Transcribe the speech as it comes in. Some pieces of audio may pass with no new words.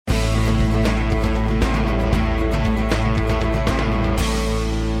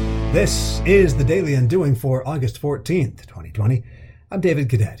This is the Daily Undoing for August 14th, 2020. I'm David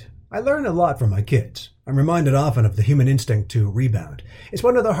Cadet. I learn a lot from my kids. I'm reminded often of the human instinct to rebound. It's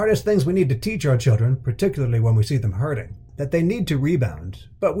one of the hardest things we need to teach our children, particularly when we see them hurting, that they need to rebound,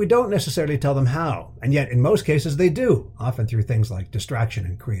 but we don't necessarily tell them how, and yet in most cases they do, often through things like distraction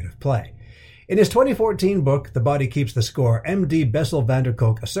and creative play. In his 2014 book, The Body Keeps the Score, M.D. Bessel van der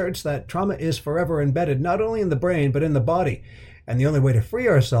Kolk asserts that trauma is forever embedded not only in the brain but in the body, and the only way to free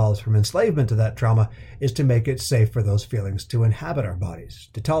ourselves from enslavement to that trauma is to make it safe for those feelings to inhabit our bodies,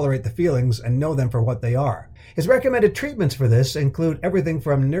 to tolerate the feelings and know them for what they are. His recommended treatments for this include everything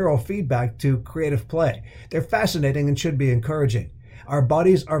from neurofeedback to creative play. They're fascinating and should be encouraging. Our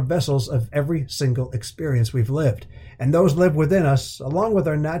bodies are vessels of every single experience we've lived, and those live within us, along with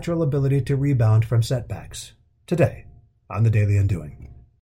our natural ability to rebound from setbacks. Today, on The Daily Undoing.